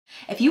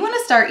If you want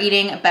to start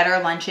eating better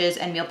lunches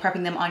and meal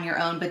prepping them on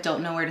your own but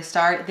don't know where to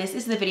start, this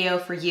is the video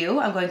for you.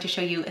 I'm going to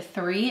show you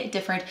 3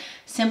 different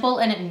simple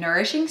and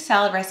nourishing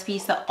salad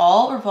recipes that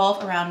all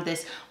revolve around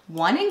this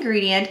one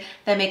ingredient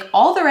that make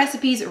all the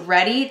recipes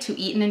ready to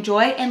eat and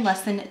enjoy in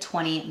less than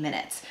 20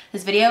 minutes.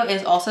 This video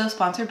is also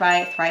sponsored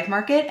by Thrive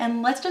Market,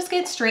 and let's just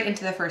get straight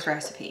into the first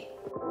recipe.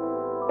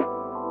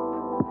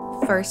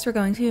 First, we're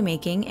going to be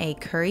making a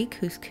curry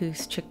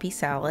couscous chickpea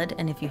salad,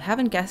 and if you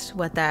haven't guessed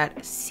what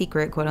that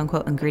secret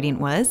quote-unquote ingredient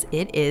was,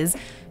 it is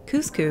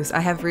couscous. I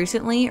have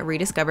recently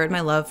rediscovered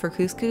my love for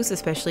couscous,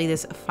 especially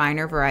this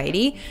finer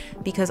variety,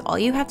 because all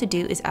you have to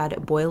do is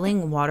add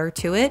boiling water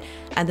to it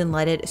and then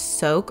let it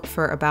soak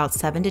for about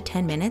 7 to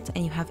 10 minutes,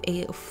 and you have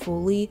a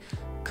fully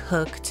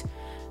cooked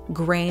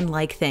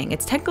grain-like thing.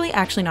 It's technically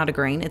actually not a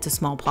grain, it's a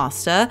small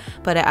pasta,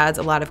 but it adds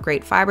a lot of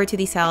great fiber to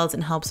these salads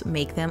and helps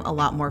make them a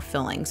lot more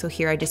filling. So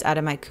here I just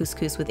added my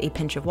couscous with a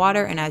pinch of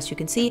water, and as you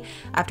can see,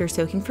 after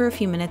soaking for a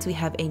few minutes, we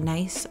have a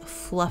nice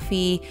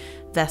fluffy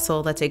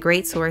vessel that's a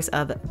great source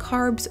of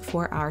carbs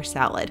for our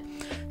salad.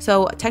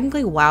 So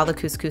technically, while the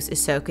couscous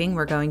is soaking,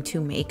 we're going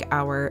to make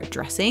our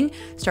dressing,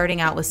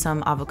 starting out with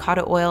some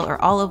avocado oil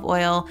or olive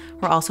oil.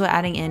 We're also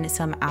adding in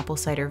some apple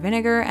cider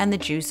vinegar and the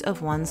juice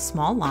of 1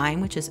 small lime,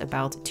 which is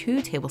about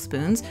 2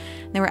 tablespoons.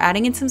 Then we're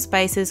adding in some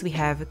spices. We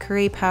have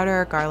curry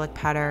powder, garlic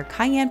powder,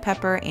 cayenne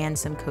pepper, and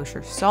some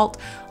kosher salt.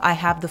 I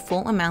have the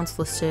full amounts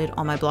listed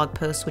on my blog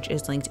post, which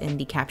is linked in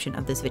the caption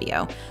of this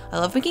video. I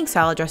love making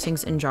salad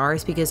dressings in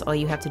jars because all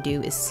you have to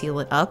do is seal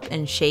it up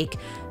and shake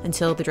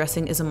until the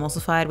dressing is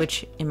emulsified,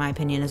 which in my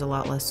opinion is a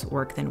lot less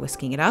work than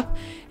whisking it up.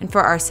 And for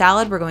our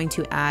salad, we're going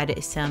to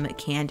add some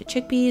canned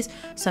chickpeas,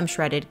 some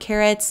shredded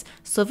carrots,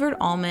 slivered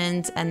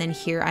almonds, and then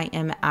here I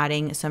am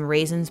adding some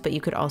raisins, but you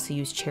could also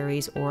use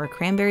cherries or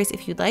cranberries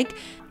if you'd like.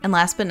 And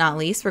last but not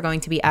least, we're going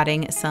to be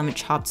adding some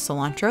chopped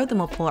cilantro. Then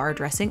we'll pull our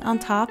dressing on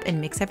top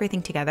and mix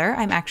everything together.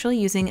 I'm actually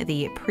using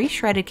the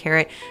pre-shredded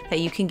carrot that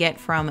you can get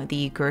from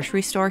the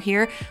grocery store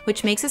here,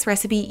 which makes this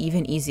recipe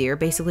even easier.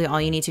 Basically,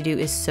 all you need to do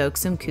is soak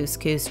some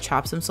couscous,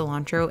 chop some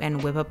cilantro,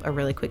 and whip up a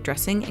really quick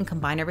dressing and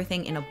combine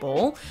everything in a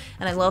bowl.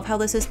 And I love how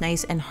this is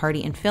nice and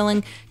hearty and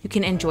filling. You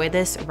can enjoy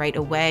this right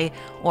away,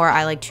 or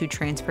I like to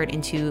transfer it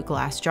into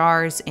glass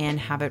jars and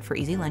have it for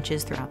easy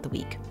lunches throughout the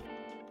week.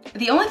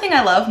 The only thing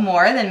I love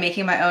more than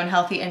making my own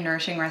healthy and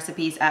nourishing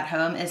recipes at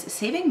home is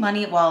saving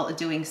money while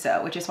doing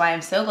so, which is why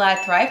I'm so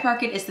glad Thrive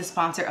Market is the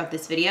sponsor of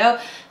this video.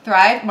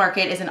 Thrive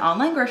Market is an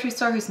online grocery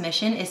store whose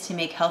mission is to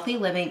make healthy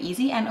living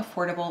easy and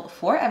affordable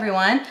for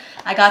everyone.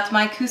 I got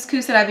my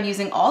couscous that I've been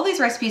using all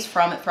these recipes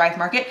from Thrive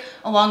Market,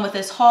 along with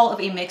this haul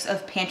of a mix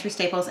of pantry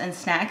staples and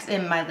snacks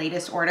in my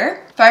latest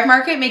order. Thrive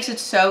Market makes it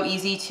so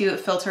easy to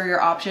filter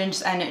your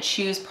options and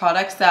choose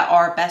products that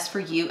are best for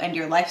you and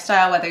your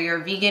lifestyle, whether you're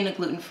vegan,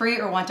 gluten-free,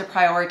 or want to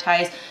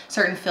prioritize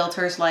certain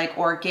filters like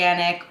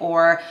organic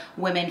or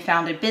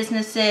women-founded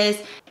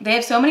businesses. They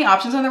have so many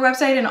options on their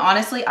website, and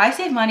honestly, I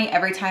save money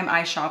every time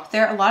I shop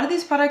there. A lot of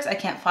these products I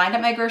can't find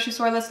at my grocery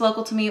store that's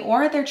local to me,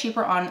 or they're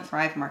cheaper on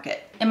Thrive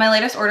Market. In my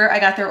latest order, I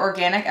got their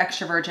organic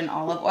extra virgin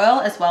olive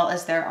oil, as well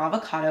as their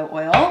avocado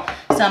oil,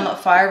 some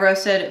fire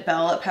roasted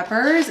bell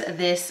peppers,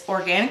 this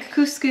organic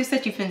couscous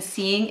that you've been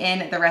seeing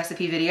in the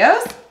recipe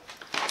videos,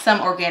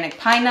 some organic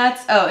pine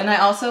nuts. Oh, and I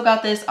also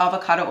got this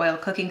avocado oil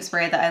cooking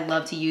spray that I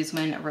love to use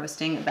when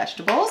roasting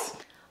vegetables.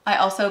 I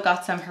also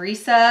got some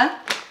harissa,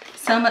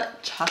 some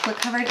chocolate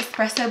covered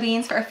espresso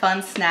beans for a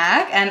fun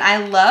snack. And I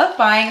love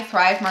buying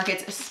Thrive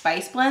Market's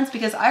spice blends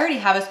because I already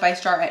have a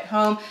spice jar at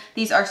home.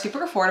 These are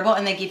super affordable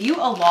and they give you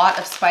a lot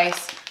of spice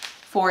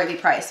for the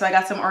price. So I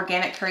got some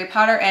organic curry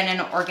powder and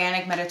an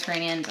organic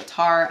Mediterranean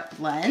tartar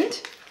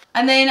blend.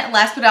 And then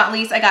last but not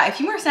least, I got a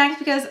few more snacks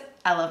because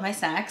I love my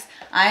snacks.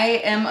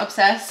 I am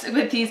obsessed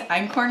with these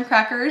einkorn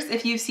crackers.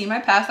 If you've seen my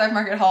past Thrive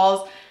Market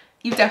hauls,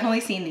 you've definitely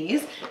seen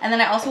these. And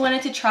then I also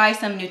wanted to try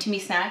some new to me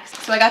snacks.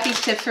 So I got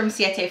these chips from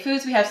Siete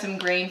Foods. We have some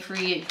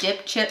grain-free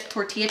dip chip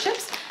tortilla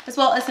chips, as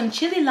well as some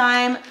chili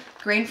lime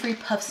grain-free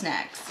puff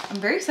snacks. I'm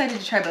very excited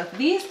to try both of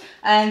these,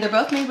 and they're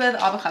both made with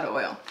avocado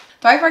oil.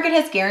 Thrive Market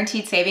has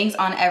guaranteed savings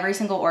on every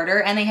single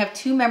order, and they have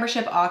 2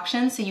 membership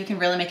options, so you can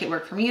really make it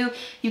work for you.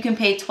 You can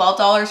pay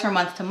 $12 for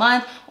month to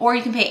month, or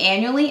you can pay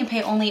annually and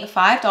pay only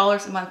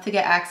 $5 a month to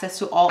get access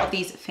to all of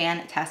these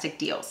fantastic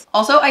deals.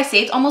 Also, I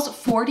saved almost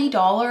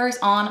 $40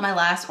 on my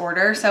last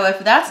order, so if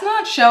that's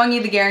not showing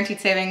you the guaranteed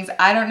savings,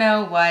 I don't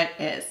know what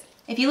is.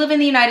 If you live in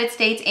the United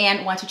States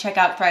and want to check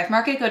out Thrive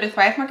Market, go to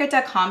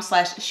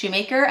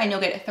thrivemarket.com/shoemaker and you'll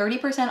get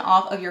 30%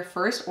 off of your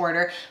first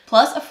order,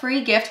 plus a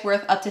free gift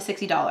worth up to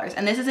 $60.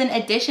 And this is in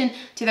addition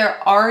to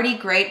their already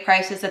great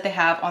prices that they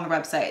have on the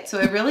website. So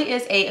it really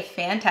is a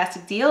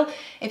fantastic deal.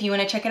 If you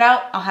want to check it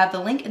out, I'll have the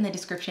link in the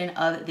description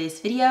of this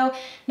video.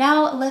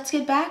 Now let's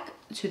get back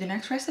to the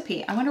next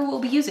recipe. I wonder what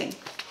we'll be using.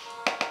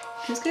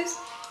 Couscous?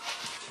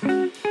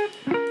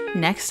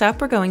 Next up,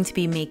 we're going to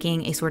be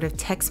making a sort of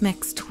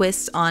Tex-Mex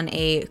twist on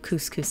a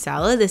couscous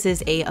salad. This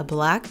is a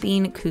black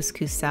bean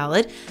couscous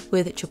salad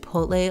with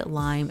chipotle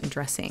lime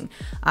dressing.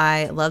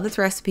 I love this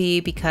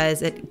recipe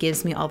because it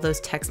gives me all those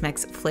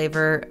Tex-Mex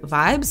flavor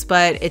vibes,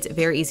 but it's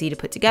very easy to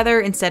put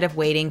together instead of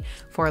waiting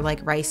for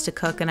like rice to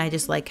cook. And I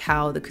just like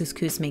how the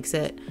couscous makes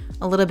it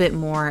a little bit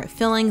more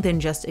filling than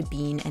just a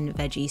bean and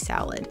veggie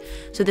salad.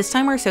 So this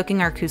time we're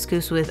soaking our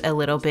couscous with a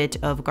little bit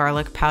of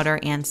garlic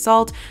powder and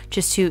salt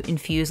just to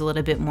infuse a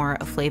little bit more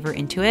flavor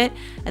into it.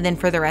 And then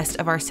for the rest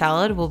of our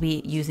salad, we'll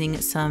be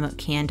using some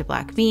canned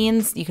black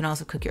beans. You can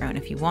also cook your own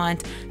if you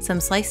want.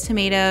 Some sliced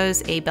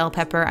tomatoes, a bell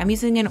pepper. I'm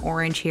using an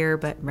orange here,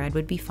 but red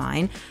would be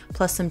fine.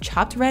 Plus some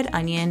chopped red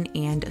onion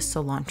and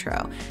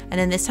cilantro. And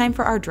then this time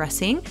for our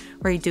dressing,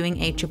 we're doing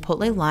a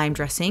chipotle lime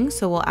dressing.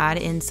 So we'll add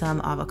in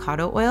some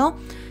avocado oil,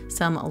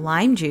 some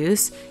lime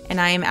juice,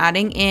 and I am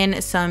adding in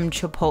some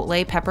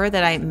chipotle pepper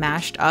that I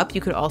mashed up.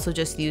 You could also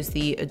just use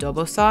the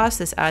adobo sauce.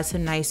 This adds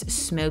some nice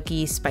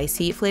smoky,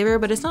 spicy flavor,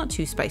 but it's not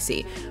too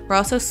spicy. We're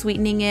also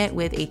sweetening it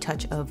with a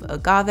touch of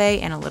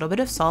agave and a little bit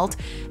of salt.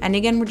 And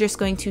again, we're just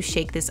going to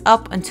shake this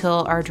up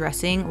until our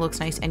dressing looks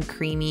nice and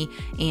creamy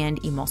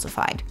and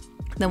emulsified.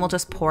 Then we'll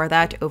just pour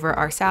that over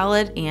our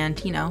salad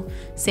and, you know,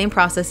 same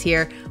process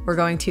here. We're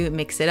going to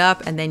mix it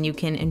up and then you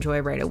can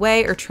enjoy right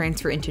away or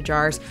transfer into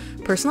jars.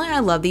 Personally, I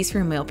love these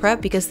for meal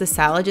prep because the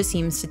salad just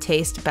seems to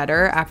taste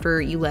better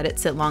after you let it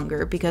sit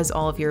longer because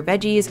all of your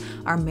veggies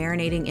are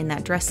marinating in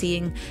that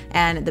dressing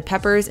and the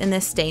peppers in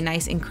this stay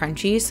nice and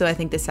crunchy. So I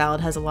think the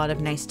salad has a lot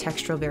of nice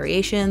textural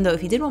variation, though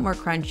if you did want more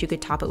crunch, you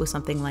could top it with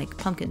something like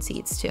pumpkin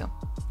seeds too.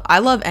 I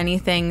love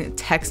anything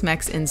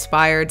Tex-Mex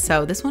inspired,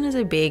 so this one is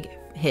a big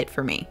hit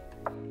for me.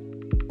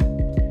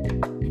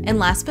 And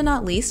last but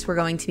not least, we're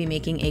going to be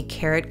making a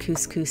carrot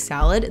couscous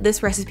salad.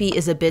 This recipe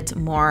is a bit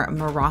more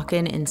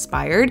Moroccan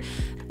inspired.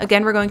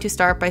 Again, we're going to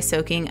start by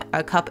soaking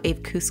a cup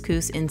of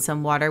couscous in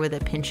some water with a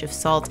pinch of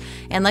salt.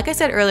 And like I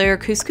said earlier,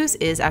 couscous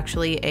is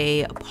actually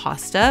a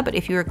pasta, but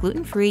if you are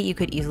gluten-free, you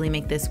could easily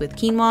make this with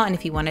quinoa. And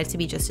if you want it to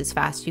be just as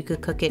fast, you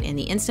could cook it in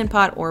the Instant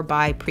Pot or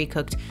buy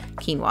pre-cooked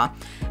quinoa.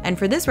 And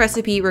for this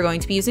recipe, we're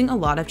going to be using a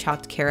lot of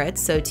chopped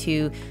carrots. So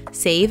to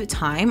save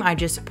time, I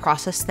just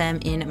process them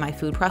in my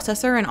food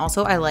processor. And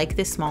also I like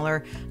the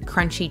smaller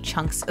crunchy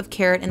chunks of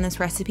carrot in this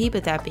recipe.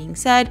 But that being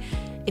said,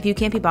 if you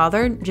can't be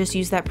bothered, just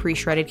use that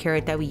pre-shredded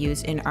carrot that we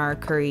use in our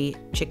curry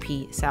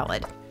chickpea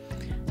salad.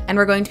 And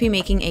we're going to be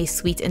making a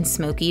sweet and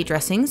smoky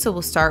dressing. So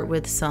we'll start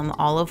with some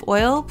olive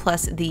oil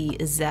plus the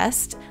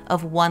zest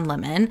of 1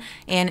 lemon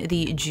and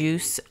the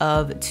juice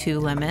of 2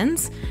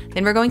 lemons.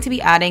 Then we're going to be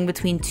adding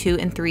between 2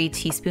 and 3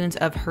 teaspoons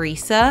of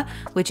harissa,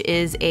 which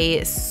is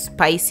a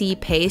spicy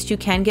paste. You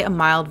can get a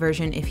mild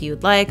version if you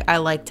would like. I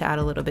like to add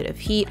a little bit of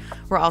heat.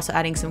 We're also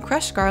adding some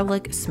crushed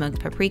garlic, smoked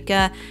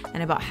paprika,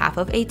 and about half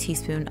of a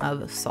teaspoon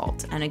of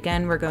salt. And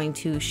again, we're going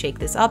to shake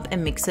this up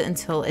and mix it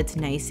until it's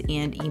nice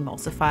and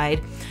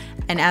emulsified.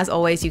 And as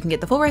always, you can get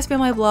the full recipe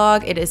on my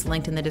blog. It is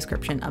linked in the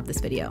description of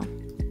this video.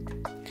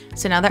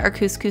 So now that our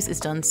couscous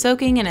is done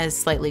soaking and has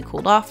slightly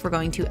cooled off, we're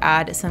going to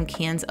add some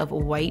cans of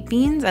white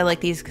beans. I like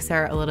these because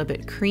they're a little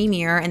bit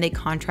creamier and they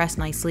contrast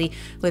nicely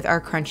with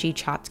our crunchy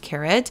chopped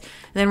carrot.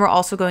 And then we're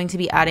also going to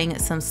be adding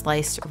some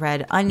sliced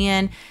red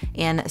onion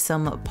and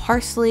some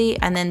parsley.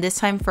 And then this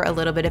time for a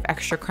little bit of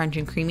extra crunch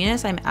and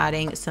creaminess, I'm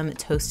adding some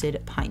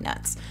toasted pine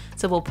nuts.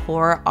 So we'll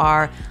pour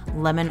our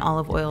lemon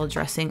olive oil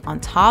dressing on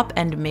top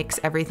and mix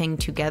everything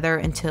together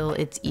until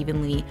it's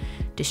evenly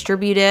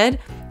distributed.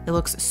 It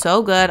looks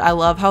so good. I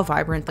love how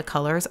vibrant the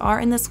colors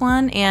are in this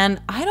one.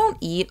 And I don't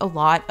eat a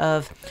lot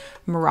of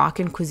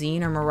Moroccan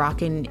cuisine or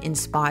Moroccan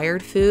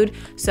inspired food.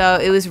 So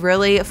it was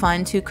really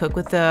fun to cook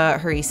with the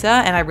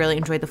harissa and I really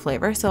enjoyed the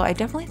flavor. So I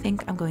definitely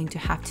think I'm going to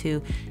have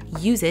to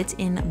use it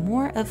in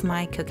more of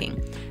my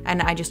cooking.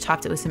 And I just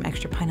topped it with some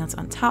extra pine nuts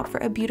on top for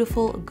a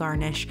beautiful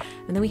garnish.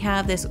 And then we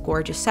have this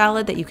gorgeous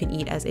salad that you can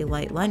eat as a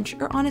light lunch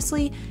or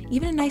honestly,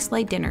 even a nice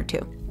light dinner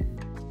too.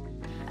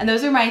 And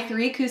those are my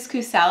 3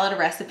 couscous salad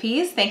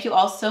recipes. Thank you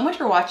all so much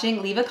for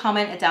watching. Leave a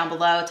comment down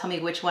below. Tell me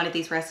which one of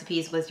these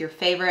recipes was your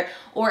favorite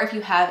or if you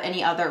have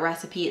any other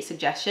recipe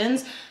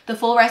suggestions. The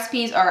full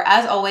recipes are,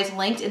 as always,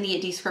 linked in the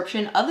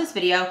description of this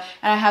video.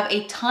 And I have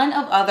a ton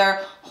of other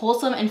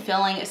wholesome and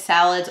filling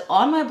salads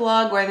on my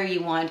blog, whether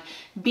you want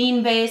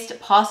bean-based,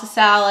 pasta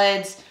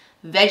salads,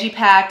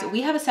 veggie-packed.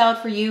 We have a salad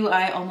for you,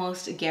 I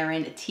almost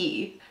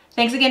guarantee.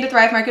 Thanks again to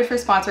Thrive Market for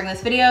sponsoring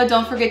this video.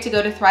 Don't forget to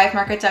go to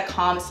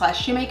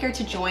thrivemarket.com/shoemaker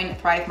to join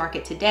Thrive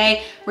Market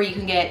today, where you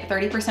can get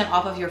 30%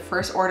 off of your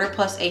first order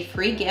plus a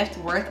free gift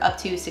worth up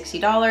to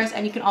 $60.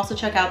 And you can also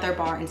check out their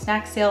bar and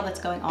snack sale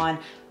that's going on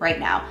right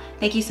now.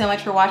 Thank you so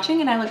much for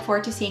watching, and I look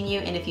forward to seeing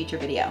you in a future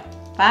video.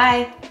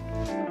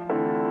 Bye.